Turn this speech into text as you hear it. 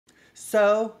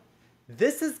So,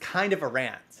 this is kind of a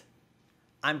rant.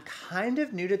 I'm kind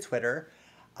of new to Twitter.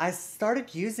 I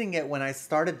started using it when I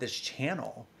started this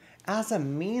channel as a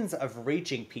means of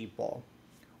reaching people.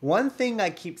 One thing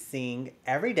I keep seeing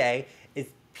every day is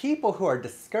people who are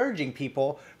discouraging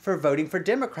people for voting for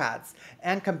Democrats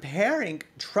and comparing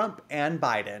Trump and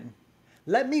Biden.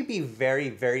 Let me be very,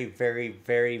 very, very,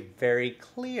 very, very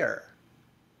clear.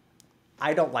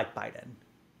 I don't like Biden.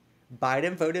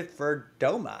 Biden voted for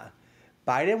DOMA.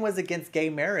 Biden was against gay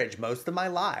marriage most of my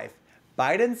life.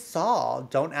 Biden saw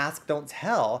Don't Ask, Don't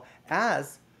Tell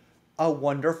as a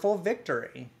wonderful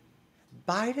victory.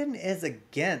 Biden is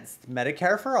against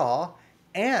Medicare for all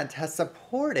and has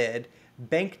supported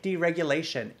bank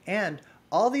deregulation and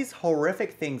all these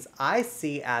horrific things I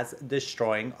see as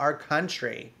destroying our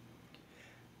country.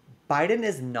 Biden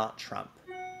is not Trump.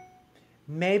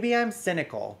 Maybe I'm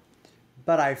cynical,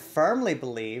 but I firmly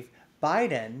believe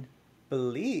Biden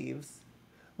believes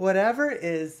whatever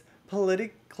is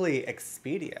politically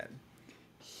expedient.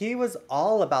 He was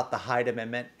all about the Hyde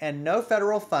Amendment and no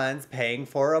federal funds paying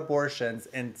for abortions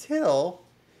until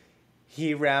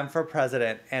he ran for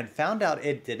president and found out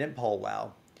it didn't poll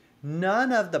well.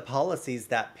 None of the policies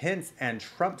that Pence and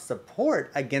Trump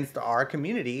support against our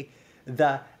community,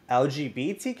 the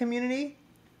LGBT community,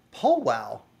 poll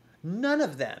well. None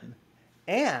of them.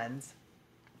 And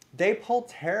they poll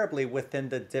terribly within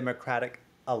the Democratic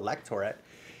electorate.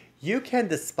 You can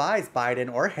despise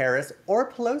Biden or Harris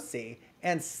or Pelosi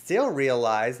and still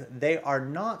realize they are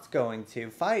not going to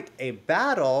fight a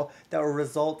battle that will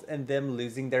result in them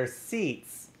losing their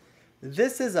seats.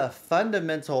 This is a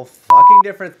fundamental fucking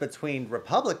difference between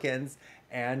Republicans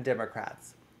and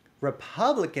Democrats.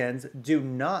 Republicans do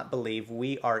not believe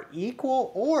we are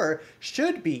equal or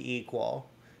should be equal.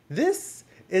 This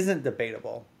isn't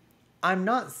debatable. I'm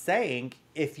not saying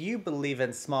if you believe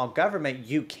in small government,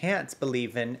 you can't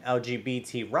believe in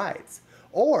LGBT rights.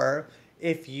 Or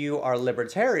if you are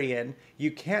libertarian, you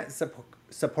can't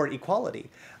support equality.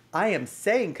 I am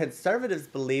saying conservatives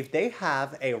believe they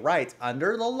have a right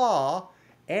under the law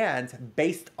and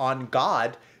based on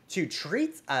God to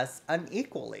treat us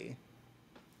unequally.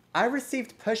 I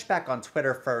received pushback on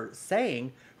Twitter for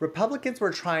saying Republicans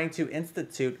were trying to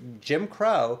institute Jim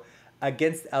Crow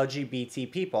against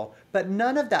LGBT people, but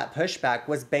none of that pushback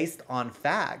was based on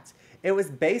fact. It was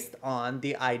based on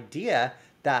the idea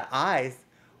that I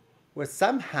was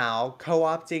somehow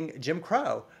co-opting Jim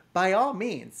Crow. By all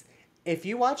means, if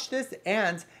you watch this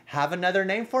and have another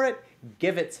name for it,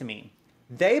 give it to me.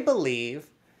 They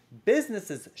believe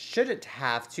businesses shouldn't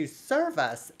have to serve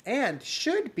us and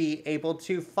should be able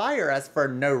to fire us for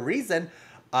no reason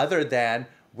other than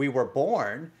we were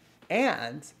born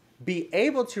and be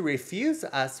able to refuse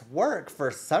us work for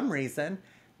some reason.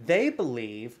 They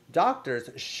believe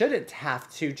doctors shouldn't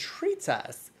have to treat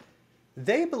us.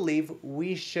 They believe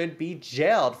we should be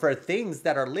jailed for things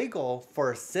that are legal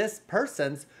for cis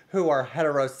persons who are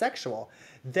heterosexual.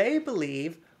 They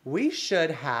believe we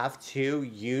should have to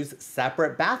use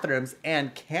separate bathrooms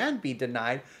and can be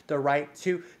denied the right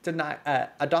to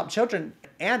adopt children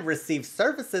and receive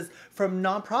services from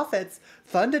nonprofits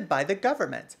funded by the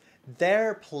government.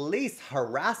 Their police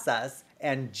harass us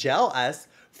and jail us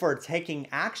for taking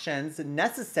actions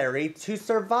necessary to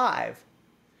survive.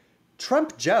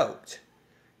 Trump joked.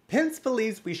 Pence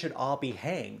believes we should all be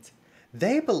hanged.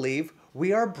 They believe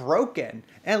we are broken.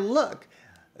 And look,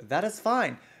 that is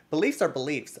fine. Beliefs are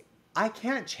beliefs. I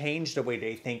can't change the way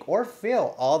they think or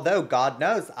feel, although God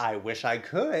knows I wish I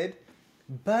could.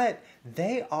 But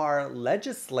they are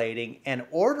legislating and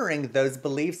ordering those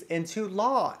beliefs into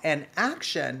law and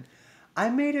action. I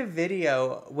made a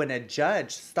video when a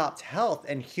judge stopped Health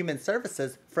and Human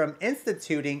Services from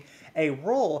instituting a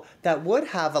rule that would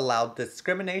have allowed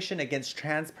discrimination against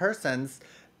trans persons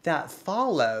that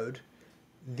followed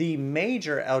the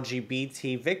major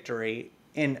LGBT victory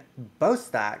in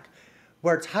Bostock,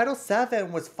 where Title VII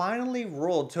was finally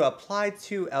ruled to apply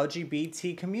to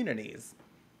LGBT communities.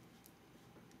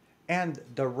 And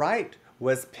the right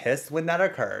was pissed when that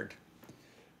occurred.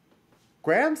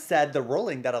 Graham said the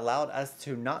ruling that allowed us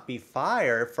to not be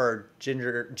fired for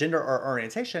gender or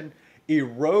orientation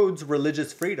erodes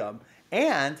religious freedom.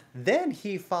 And then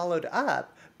he followed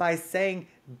up by saying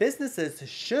businesses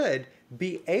should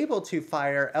be able to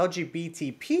fire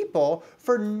LGBT people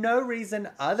for no reason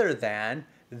other than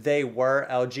they were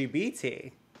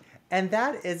LGBT. And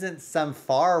that isn't some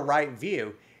far right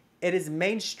view. It is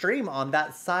mainstream on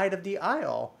that side of the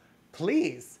aisle.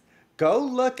 Please, go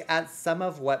look at some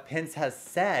of what Pence has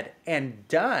said and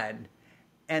done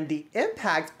and the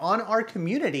impact on our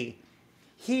community.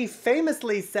 He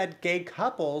famously said gay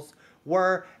couples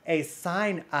were a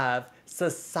sign of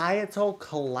societal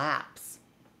collapse.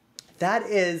 That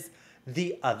is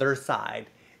the other side.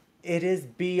 It is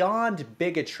beyond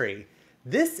bigotry.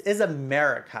 This is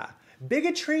America.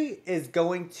 Bigotry is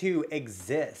going to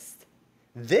exist.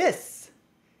 This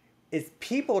is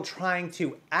people trying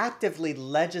to actively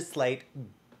legislate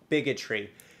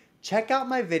bigotry. Check out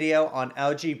my video on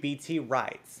LGBT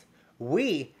rights.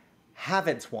 We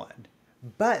haven't won,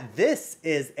 but this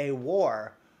is a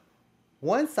war.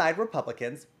 One side,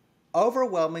 Republicans,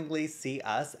 overwhelmingly see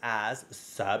us as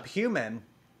subhuman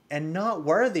and not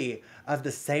worthy of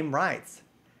the same rights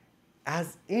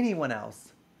as anyone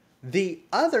else. The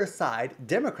other side,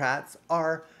 Democrats,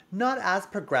 are not as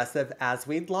progressive as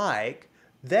we'd like.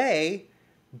 They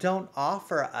don't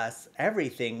offer us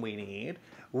everything we need.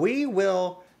 We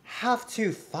will have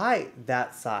to fight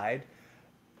that side.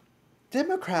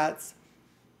 Democrats,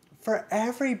 for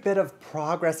every bit of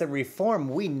progress and reform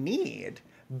we need,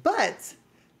 but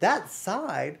that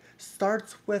side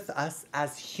starts with us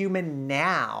as human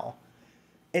now.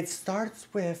 It starts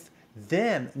with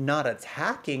them not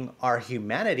attacking our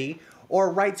humanity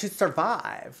or right to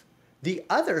survive. The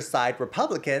other side,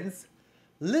 Republicans,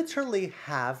 literally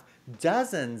have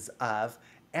dozens of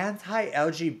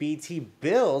anti-LGBT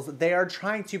bills they are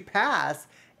trying to pass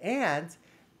and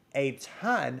a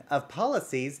ton of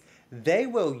policies they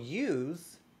will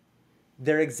use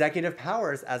their executive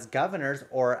powers as governors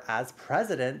or as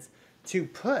presidents to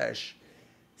push.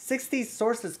 60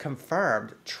 sources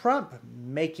confirmed Trump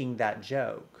making that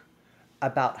joke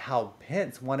about how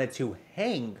Pence wanted to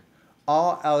hang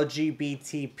all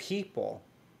LGBT people.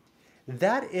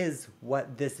 That is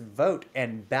what this vote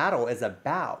and battle is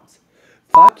about.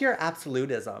 Fuck your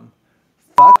absolutism.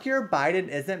 Fuck your Biden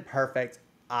isn't perfect.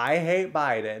 I hate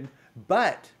Biden.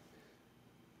 But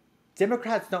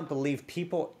Democrats don't believe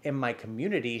people in my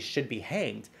community should be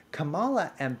hanged.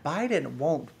 Kamala and Biden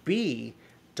won't be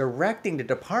directing the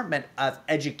Department of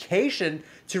Education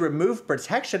to remove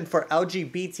protection for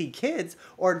LGBT kids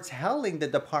or telling the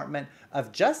Department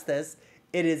of Justice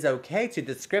it is okay to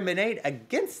discriminate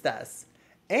against us.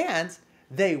 And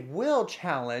they will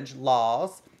challenge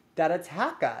laws that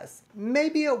attack us.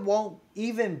 Maybe it won't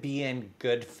even be in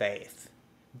good faith.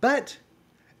 But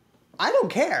I don't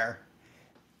care.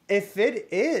 If it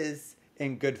is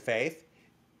in good faith,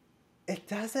 it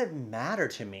doesn't matter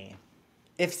to me.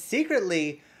 If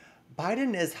secretly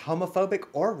Biden is homophobic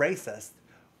or racist,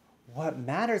 what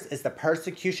matters is the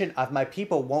persecution of my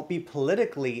people won't be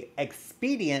politically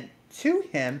expedient to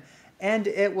him, and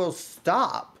it will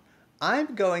stop.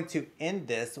 I'm going to end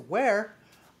this where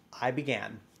I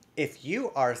began. If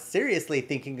you are seriously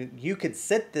thinking you could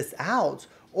sit this out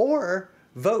or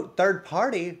vote third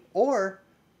party or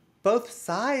both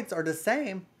sides are the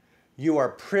same, you are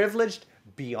privileged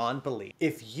beyond belief.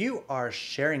 If you are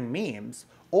sharing memes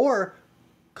or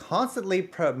constantly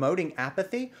promoting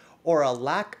apathy or a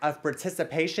lack of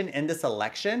participation in this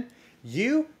election,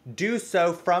 you do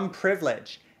so from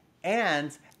privilege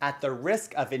and at the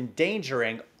risk of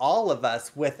endangering all of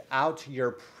us without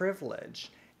your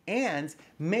privilege. And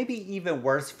maybe even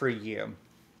worse for you.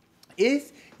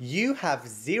 If you have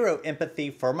zero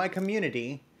empathy for my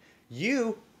community,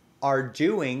 you are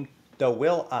doing the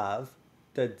will of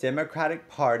the Democratic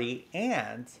Party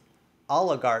and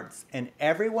oligarchs and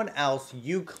everyone else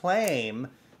you claim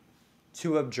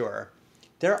to abjure.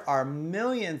 There are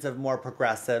millions of more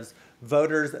progressives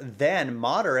voters than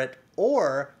moderate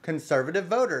or conservative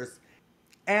voters.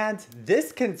 And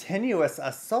this continuous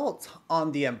assault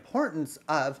on the importance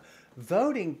of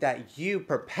voting that you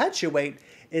perpetuate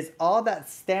is all that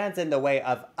stands in the way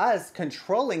of us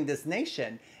controlling this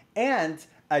nation and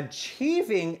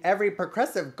achieving every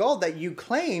progressive goal that you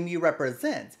claim you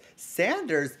represent.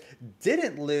 Sanders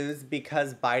didn't lose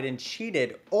because Biden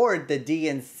cheated or the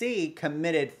DNC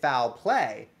committed foul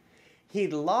play. He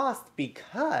lost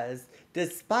because,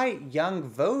 despite young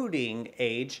voting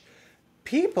age,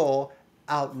 people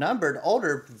outnumbered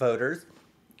older voters.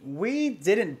 We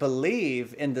didn't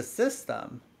believe in the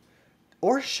system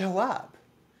or show up.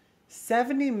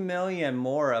 70 million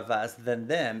more of us than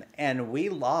them, and we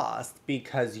lost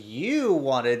because you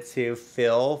wanted to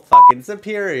feel fucking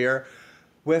superior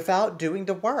without doing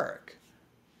the work.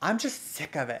 I'm just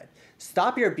sick of it.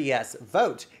 Stop your BS.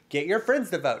 Vote. Get your friends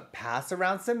to vote. Pass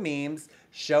around some memes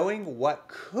showing what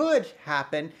could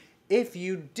happen if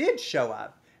you did show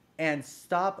up. And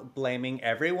stop blaming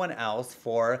everyone else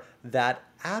for that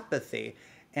apathy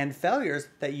and failures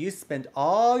that you spend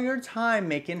all your time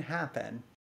making happen.